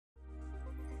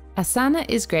Asana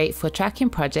is great for tracking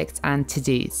projects and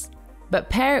to-dos,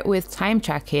 but pair it with time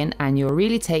tracking and you'll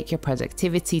really take your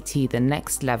productivity to the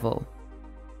next level.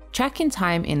 Tracking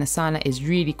time in Asana is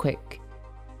really quick.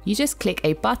 You just click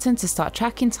a button to start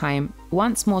tracking time,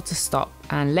 once more to stop,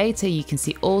 and later you can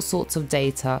see all sorts of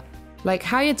data, like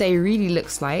how your day really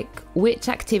looks like, which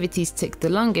activities took the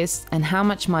longest, and how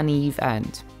much money you've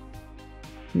earned.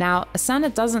 Now,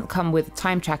 Asana doesn't come with a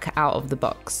time tracker out of the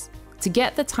box. To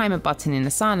get the timer button in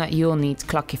Asana, you'll need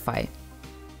Clockify.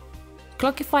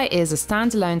 Clockify is a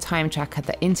standalone time tracker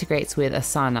that integrates with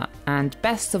Asana, and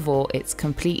best of all, it's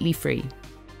completely free.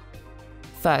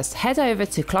 First, head over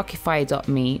to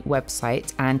clockify.me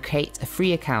website and create a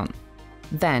free account.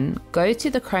 Then, go to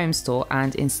the Chrome store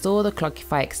and install the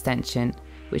Clockify extension,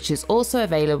 which is also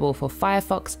available for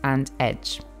Firefox and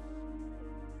Edge.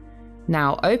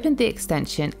 Now, open the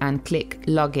extension and click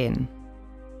Login.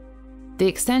 The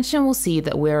extension will see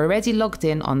that we're already logged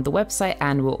in on the website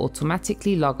and will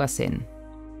automatically log us in.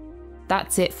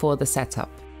 That's it for the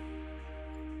setup.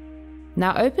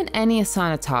 Now open any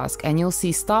Asana task and you'll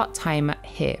see Start Timer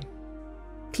here.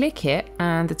 Click it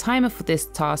and the timer for this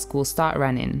task will start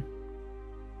running.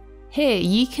 Here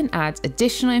you can add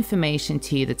additional information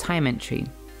to the time entry.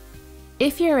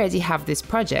 If you already have this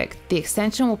project, the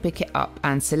extension will pick it up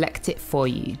and select it for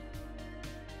you.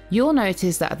 You'll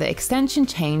notice that the extension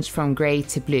changed from grey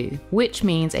to blue, which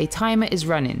means a timer is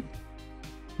running.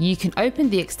 You can open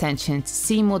the extension to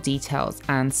see more details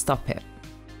and stop it.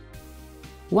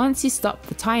 Once you stop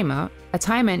the timer, a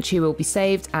time entry will be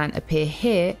saved and appear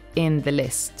here in the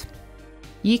list.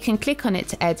 You can click on it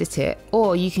to edit it,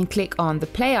 or you can click on the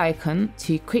play icon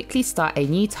to quickly start a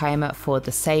new timer for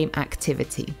the same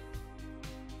activity.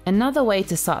 Another way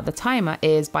to start the timer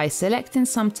is by selecting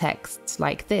some text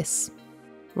like this.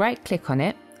 Right-click on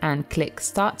it and click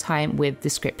Start Time with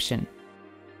Description.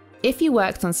 If you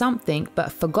worked on something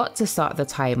but forgot to start the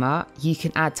timer, you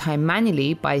can add time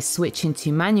manually by switching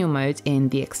to manual mode in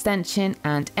the extension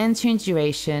and entering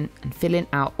duration and filling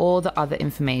out all the other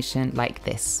information like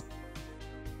this.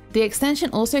 The extension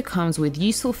also comes with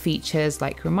useful features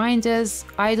like reminders,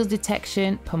 idle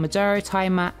detection, Pomodoro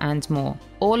timer, and more,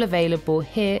 all available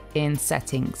here in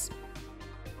Settings.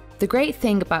 The great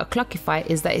thing about Clockify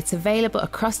is that it's available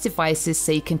across devices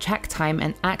so you can track time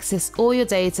and access all your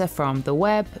data from the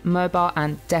web, mobile,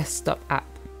 and desktop app.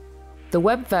 The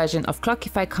web version of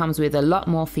Clockify comes with a lot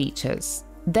more features.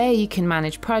 There you can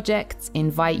manage projects,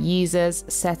 invite users,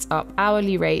 set up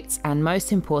hourly rates, and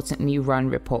most importantly, run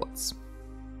reports.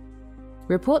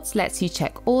 Reports lets you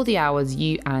check all the hours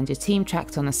you and your team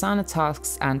tracked on Asana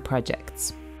tasks and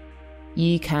projects.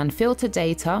 You can filter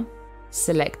data,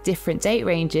 select different date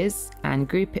ranges, and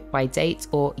group it by date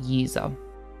or user.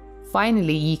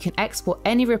 Finally, you can export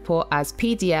any report as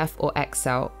PDF or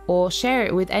Excel, or share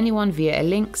it with anyone via a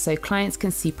link so clients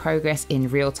can see progress in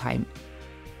real time.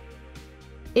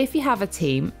 If you have a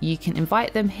team, you can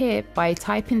invite them here by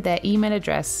typing their email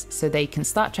address so they can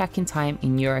start tracking time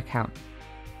in your account.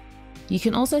 You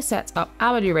can also set up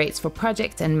hourly rates for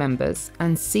project and members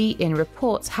and see in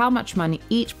reports how much money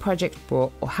each project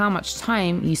brought or how much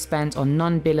time you spend on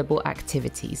non-billable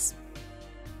activities.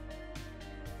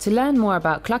 To learn more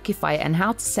about Clockify and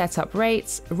how to set up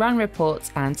rates, run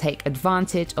reports, and take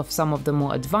advantage of some of the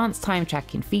more advanced time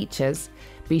tracking features,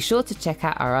 be sure to check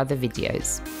out our other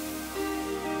videos.